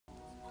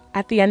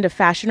At the end of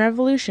Fashion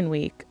Revolution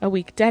Week, a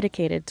week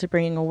dedicated to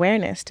bringing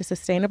awareness to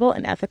sustainable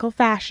and ethical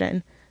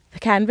fashion, the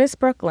Canvas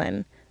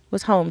Brooklyn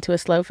was home to a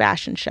slow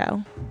fashion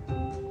show.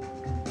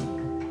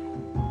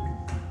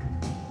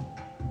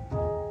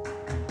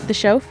 The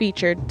show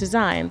featured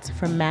designs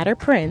from Matter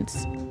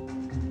Prints,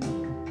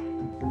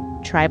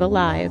 Tribe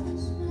Alive,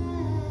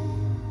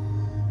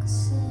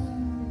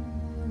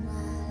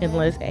 and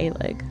Liz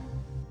Alig.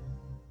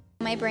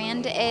 My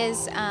brand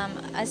is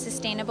a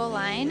sustainable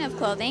line of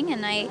clothing,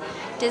 and I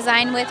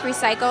design with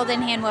recycled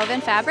and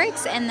hand-woven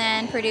fabrics and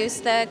then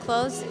produce the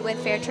clothes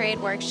with fair trade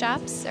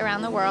workshops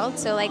around the world.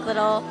 So like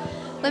little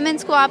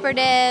women's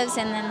cooperatives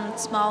and then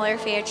smaller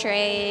fair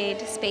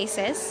trade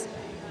spaces.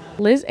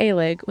 Liz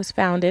Alig was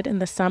founded in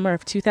the summer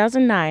of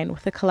 2009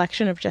 with a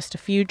collection of just a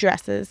few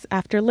dresses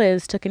after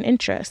Liz took an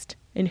interest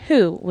in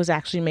who was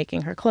actually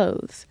making her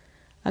clothes.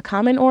 A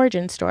common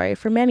origin story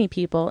for many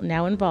people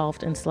now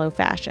involved in slow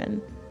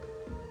fashion.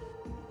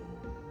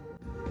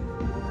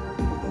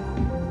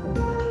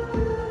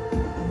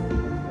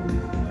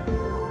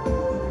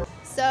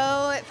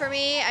 So for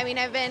me,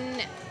 I've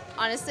been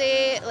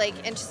honestly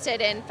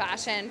interested in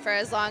fashion for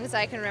as long as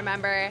I can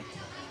remember.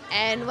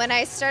 And when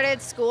I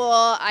started school,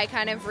 I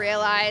kind of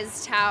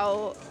realized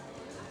how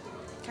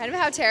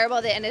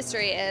terrible the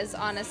industry is,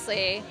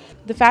 honestly.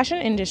 The fashion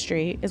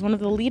industry is one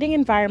of the leading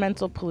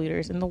environmental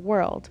polluters in the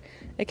world,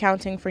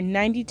 accounting for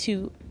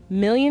 92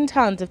 million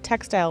tons of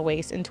textile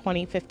waste in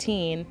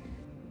 2015.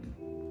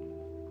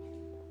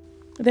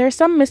 There are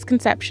some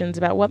misconceptions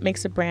about what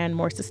makes a brand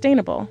more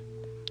sustainable,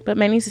 but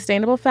many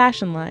sustainable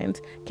fashion lines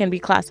can be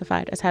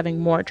classified as having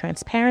more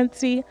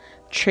transparency,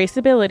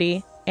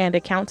 traceability, and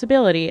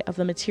accountability of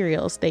the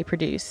materials they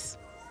produce.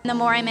 The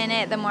more I'm in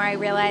it, the more I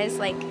realize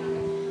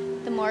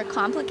the more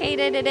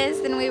complicated it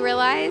is than we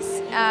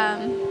realize.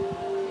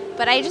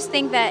 But I just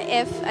think that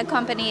if a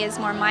company is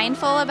more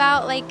mindful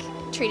about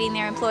treating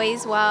their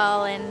employees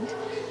well and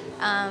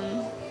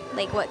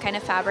what kind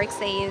of fabrics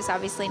they use,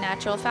 obviously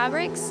natural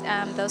fabrics,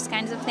 those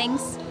kinds of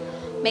things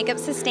make up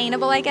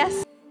sustainable, I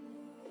guess.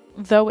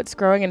 Though it's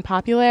growing in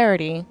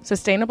popularity,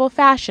 sustainable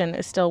fashion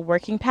is still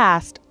working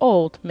past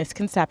old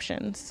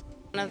misconceptions.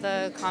 One of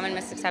the common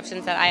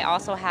misconceptions that I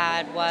also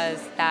had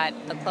was that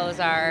the clothes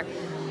are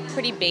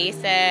pretty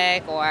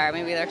basic, or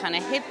maybe they're kind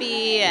of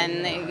hippie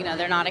and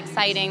they're not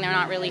exciting, they're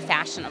not really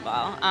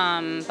fashionable.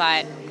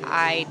 But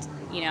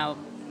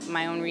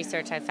my own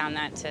research, I found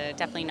that to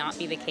definitely not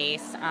be the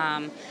case.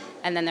 And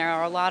then there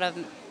are a lot of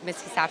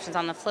misconceptions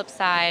on the flip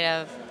side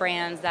of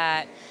brands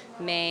that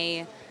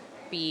may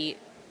be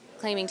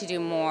claiming to do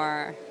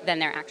more than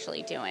they're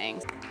actually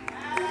doing.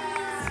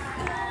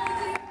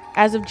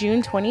 As of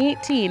June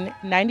 2018,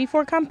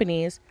 94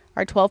 companies,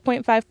 or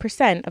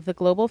 12.5% of the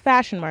global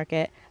fashion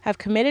market, have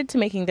committed to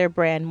making their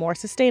brand more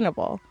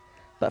sustainable.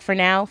 But for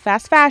now,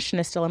 fast fashion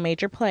is still a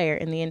major player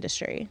in the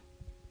industry.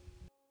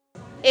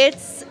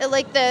 It's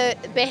the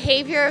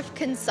behavior of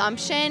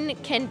consumption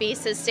can be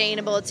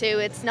sustainable too.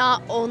 It's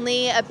not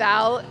only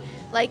about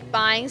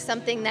buying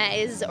something that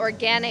is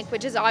organic,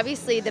 which is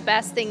obviously the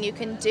best thing you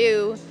can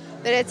do,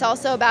 but it's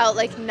also about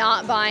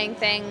not buying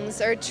things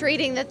or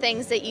treating the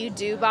things that you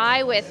do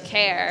buy with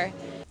care.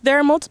 There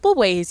are multiple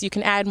ways you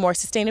can add more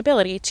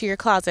sustainability to your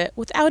closet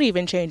without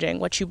even changing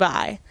what you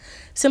buy.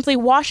 Simply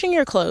washing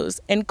your clothes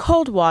in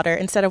cold water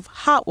instead of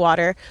hot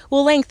water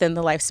will lengthen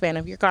the lifespan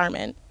of your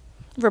garment.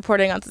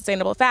 Reporting on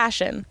sustainable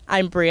fashion,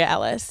 I'm Bria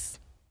Ellis.